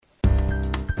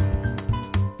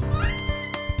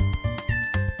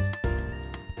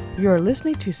You're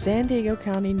listening to San Diego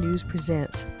County News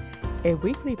Presents, a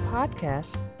weekly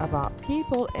podcast about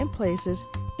people and places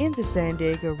in the San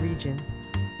Diego region.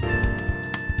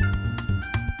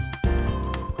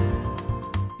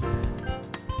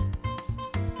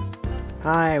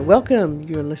 Hi, welcome.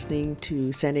 You're listening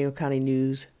to San Diego County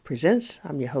News Presents.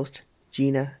 I'm your host,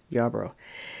 Gina Yarbrough.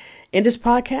 In this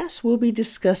podcast, we'll be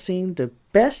discussing the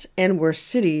best and worst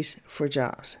cities for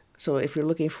jobs. So if you're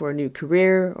looking for a new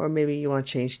career or maybe you want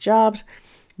to change jobs,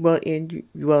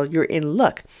 you're in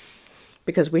luck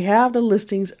because we have the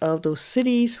listings of those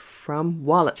cities from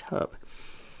WalletHub.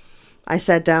 I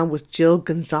sat down with Jill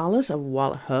Gonzalez of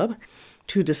WalletHub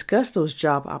to discuss those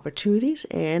job opportunities,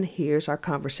 and here's our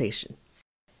conversation.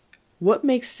 What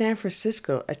makes San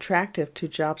Francisco attractive to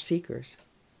job seekers?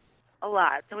 A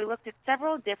lot. So we looked at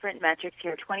several different metrics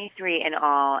here, 23 in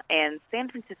all, and San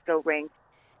Francisco ranked,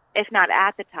 if not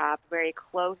at the top, very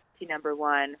close to number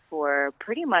one for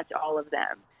pretty much all of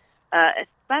them,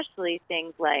 especially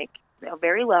things like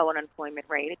very low unemployment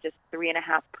rate at just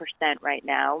 3.5% right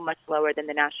now, much lower than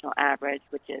the national average,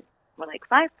 which is more like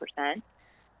 5%.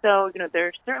 So,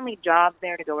 there's certainly jobs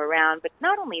there to go around, but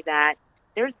not only that,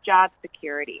 there's job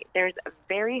security. There's a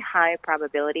very high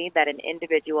probability that an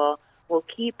individual will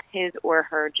keep his or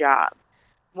her job,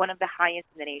 one of the highest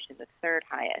in the nation, the third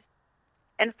highest.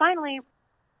 And finally,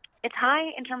 it's high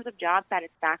in terms of job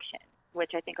satisfaction,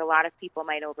 which I think a lot of people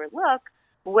might overlook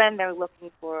when they're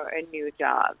looking for a new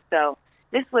job. So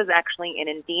this was actually an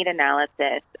Indeed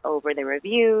analysis over the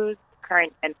reviews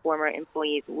current and former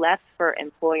employees left for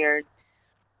employers.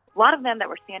 A lot of them that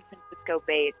were San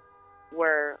Francisco-based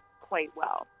were quite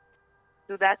well.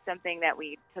 So that's something that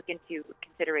we took into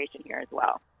consideration here as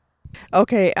well.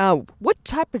 Okay, what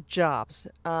type of jobs?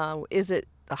 Is it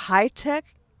high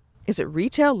tech? Is it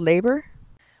retail, labor?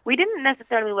 We didn't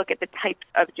necessarily look at the types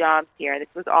of jobs here. This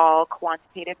was all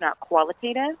quantitative, not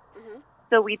qualitative. Mm-hmm.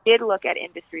 So we did look at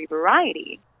industry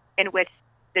variety, in which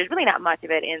there's really not much of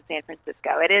it in San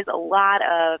Francisco. It is a lot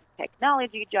of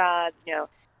technology jobs,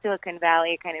 Silicon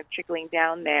Valley kind of trickling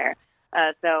down there.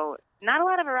 So not a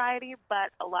lot of variety,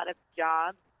 but a lot of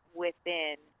jobs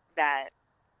within that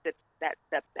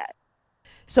subset.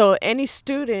 So any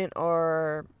student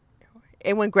or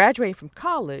anyone graduating from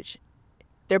college,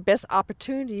 their best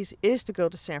opportunities is to go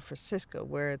to San Francisco,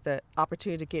 where the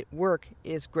opportunity to get work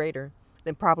is greater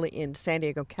than probably in San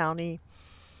Diego County.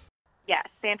 Yes,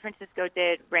 San Francisco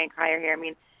did rank higher here. I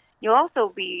mean, you'll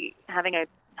also be having a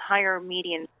higher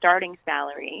median starting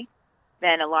salary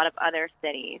than a lot of other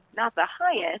cities. Not the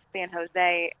highest. San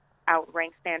Jose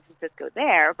outranks San Francisco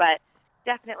there, but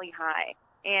definitely high.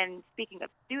 And speaking of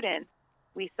students,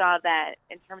 we saw that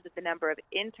in terms of the number of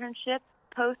internship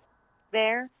posts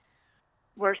there,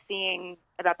 we're seeing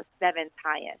about the seventh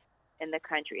highest in the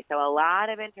country. So a lot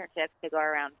of internships to go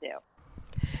around too.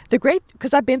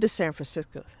 Because I've been to San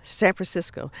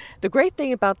Francisco, the great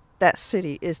thing about that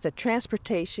city is that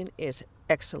transportation is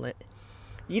excellent.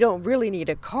 You don't really need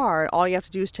a car. All you have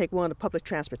to do is take one of the public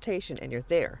transportation and you're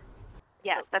there.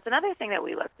 Yes, that's another thing that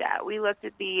we looked at. We looked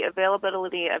at the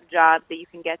availability of jobs that you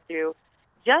can get through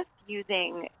just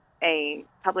using a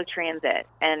public transit,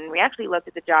 and we actually looked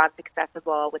at the jobs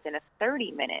accessible within a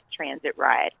 30-minute transit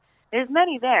ride. There's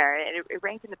many there. It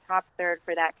ranked in the top third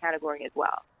for that category as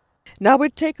well. Now we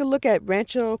take a look at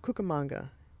Rancho Cucamonga.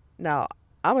 Now,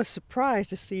 I was surprised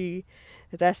to see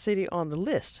that city on the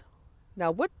list.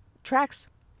 Now, what attracts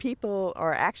people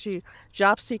or actually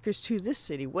job seekers to this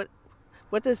city? What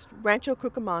does Rancho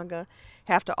Cucamonga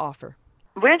have to offer?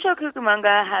 Rancho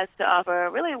Cucamonga has to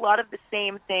offer really a lot of the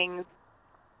same things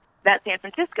that San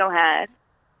Francisco had,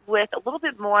 with a little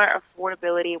bit more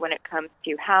affordability when it comes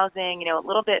to housing, a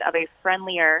little bit of a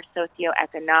friendlier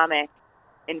socioeconomic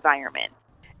environment.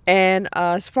 And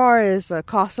as far as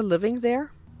cost of living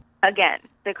there? Again,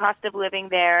 the cost of living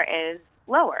there is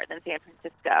lower than San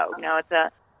Francisco. It's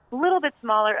a little bit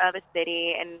smaller of a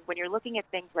city, and when you're looking at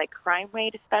things like crime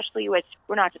rate especially, which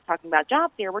we're not just talking about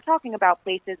jobs here, we're talking about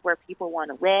places where people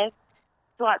want to live,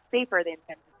 it's a lot safer than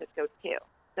San Francisco too.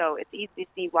 So it's easy to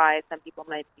see why some people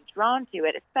might be drawn to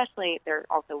it, especially if they're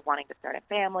also wanting to start a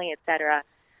family, etc.,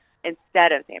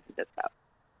 instead of San Francisco.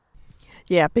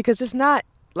 Yeah, because it's not,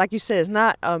 like you said, it's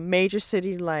not a major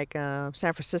city like San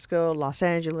Francisco, Los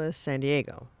Angeles, San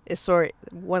Diego. It's sort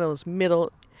of one of those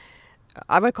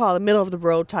I would call it middle of the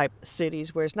road type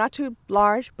cities where it's not too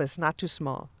large, but it's not too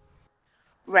small.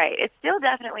 Right. It's still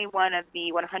definitely one of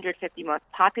the 150 most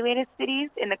populated cities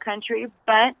in the country,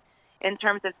 but in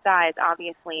terms of size,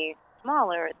 obviously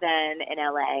smaller than in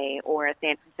LA or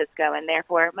San Francisco, and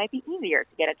therefore it might be easier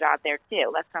to get a job there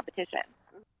too, less competition.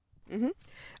 hmm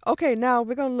Okay, now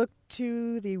we're going to look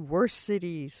to the worst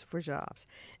cities for jobs.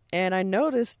 And I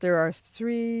noticed there are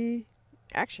three,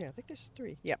 actually, I think there's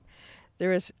three. Yep.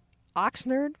 There is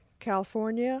Oxnard,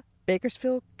 California,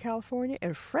 Bakersfield, California,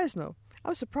 and Fresno. I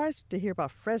was surprised to hear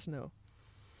about Fresno.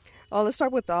 Let's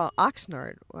start with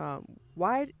Oxnard.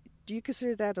 Why do you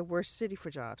consider that the worst city for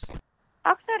jobs?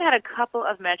 Oxnard had a couple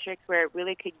of metrics where it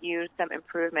really could use some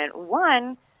improvement.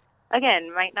 One,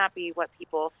 again, might not be what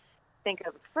people think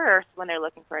of first when they're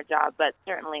looking for a job, but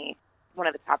certainly one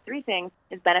of the top three things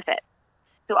is benefits.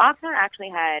 So Oxnard actually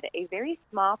had a very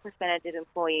small percentage of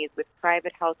employees with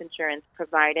private health insurance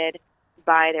provided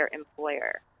by their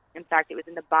employer. In fact, it was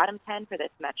in the bottom 10 for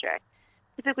this metric.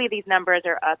 Typically, these numbers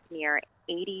are up near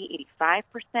 80,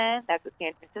 85%. That's what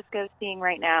San Francisco is seeing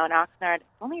right now. In Oxnard, it's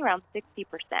only around 60%.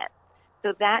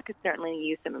 So that could certainly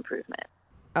use some improvement.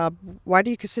 Why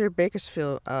do you consider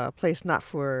Bakersfield a place not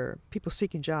for people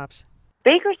seeking jobs?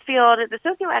 Bakersfield, the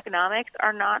socioeconomics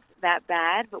are not that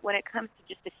bad, but when it comes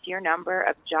to just the sheer number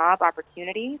of job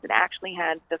opportunities, it actually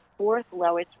has the fourth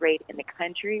lowest rate in the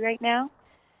country right now.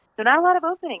 So not a lot of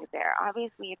openings there.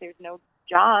 Obviously, if there's no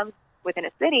jobs within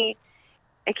a city,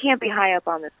 it can't be high up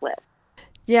on this list.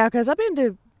 Yeah, because I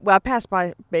passed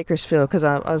by Bakersfield because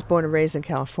I was born and raised in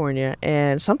California,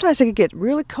 and sometimes it can get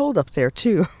really cold up there,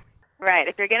 too. Right.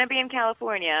 If you're going to be in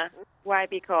California, why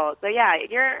be cold? So, yeah,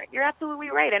 you're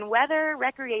absolutely right. And weather,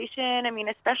 recreation, I mean,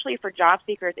 especially for job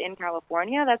seekers in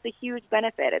California, that's a huge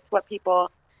benefit. It's what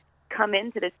people come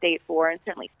into the state for and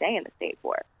certainly stay in the state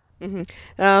for.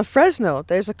 Fresno,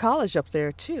 there's a college up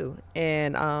there, too,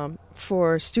 and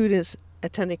for students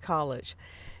attending college.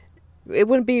 It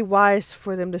wouldn't be wise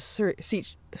for them to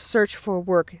search for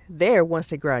work there once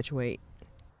they graduate.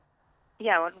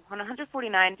 Yeah,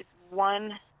 149, just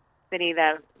one city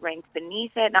that ranks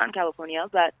beneath it, not in California,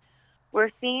 but we're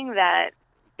seeing that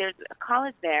there's a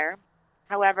college there.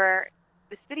 However,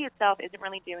 the city itself isn't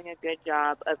really doing a good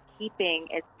job of keeping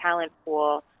its talent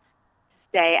pool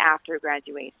stay after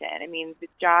graduation. I mean, the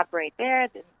job right there,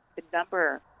 the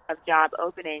number of job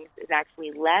openings is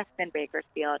actually less than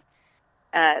Bakersfield.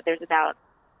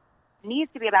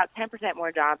 Needs to be about 10%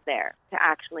 more jobs there to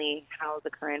actually house the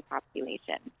current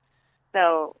population.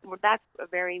 So that's a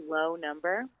very low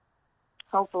number.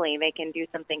 Hopefully they can do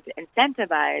something to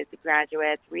incentivize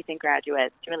graduates, recent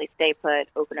graduates, to really stay put,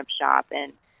 open up shop,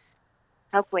 and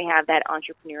hopefully have that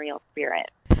entrepreneurial spirit.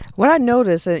 What I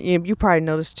noticed, and you probably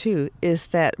noticed too, is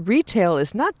that retail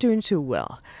is not doing too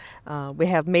well. We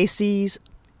have Macy's,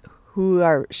 who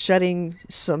are shutting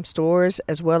some stores,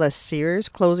 as well as Sears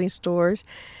closing stores.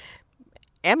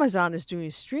 Amazon is doing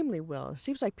extremely well. It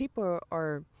seems like people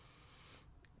are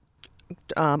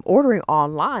ordering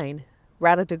online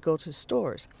rather than go to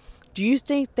stores. Do you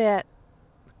think that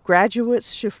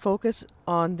graduates should focus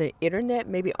on the internet,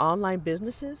 maybe online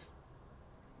businesses?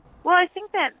 Well, I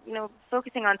think that,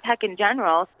 focusing on tech in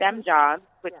general, STEM jobs,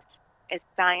 which is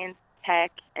science,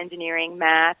 tech, engineering,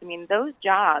 math, I mean, those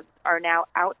jobs are now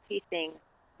outpacing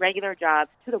regular jobs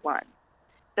 2-to-1.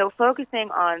 So focusing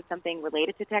on something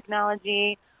related to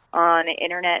technology, on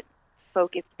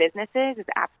internet-focused businesses is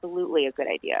absolutely a good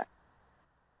idea.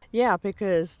 Yeah,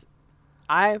 because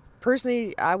I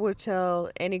would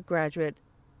tell any graduate,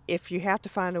 if you have to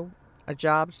find a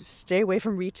job, stay away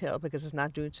from retail because it's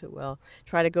not doing too well.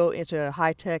 Try to go into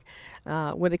high-tech,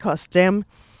 what they call STEM,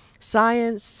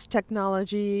 science,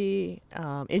 technology,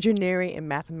 engineering, and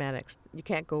mathematics. You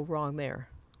can't go wrong there.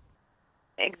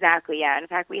 Exactly, yeah. In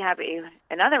fact, we have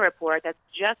another report that's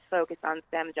just focused on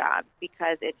STEM jobs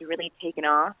because it's really taken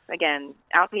off. Again,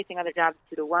 outpacing other jobs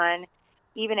 2-to-1.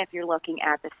 Even if you're looking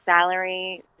at the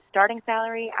salary, starting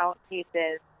salary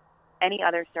outpaces any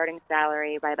other starting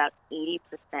salary by about 80%.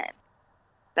 So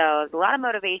there's a lot of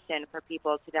motivation for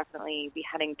people to definitely be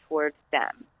heading towards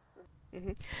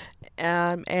STEM.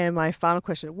 And my final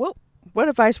question, what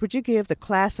advice would you give the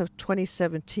class of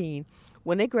 2017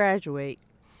 when they graduate?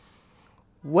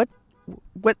 What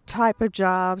type of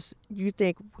jobs you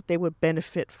think they would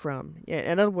benefit from?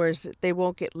 In other words, they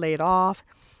won't get laid off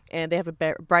and they have a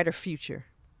brighter future.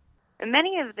 In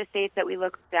many of the states that we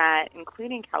looked at,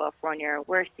 including California,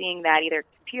 we're seeing that either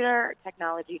computer or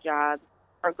technology jobs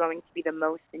are going to be the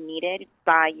most needed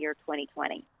by year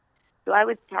 2020. So I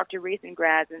would talk to recent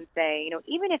grads and say,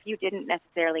 even if you didn't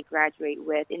necessarily graduate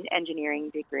with an engineering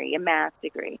degree, a math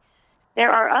degree,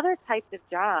 there are other types of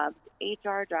jobs,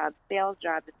 HR jobs, sales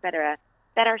jobs, etc.,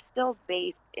 that are still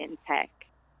based in tech.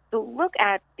 So look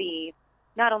at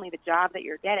not only the job that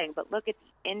you're getting, but look at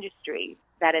the industry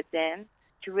that it's in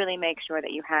to really make sure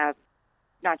that you have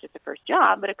not just a first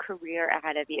job, but a career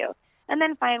ahead of you. And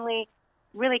then finally,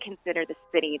 really consider the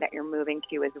city that you're moving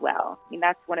to as well. I mean,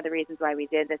 that's one of the reasons why we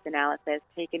did this analysis,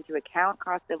 take into account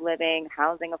cost of living,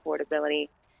 housing affordability,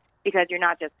 because you're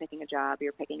not just picking a job,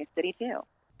 you're picking a city too.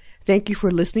 Thank you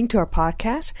for listening to our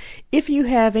podcast. If you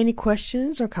have any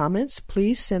questions or comments,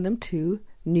 please send them to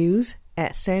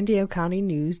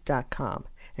news@SanDiegoCountyNews.com.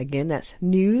 Again, that's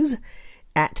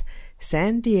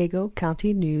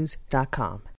news@SanDiegoCountyNews.com.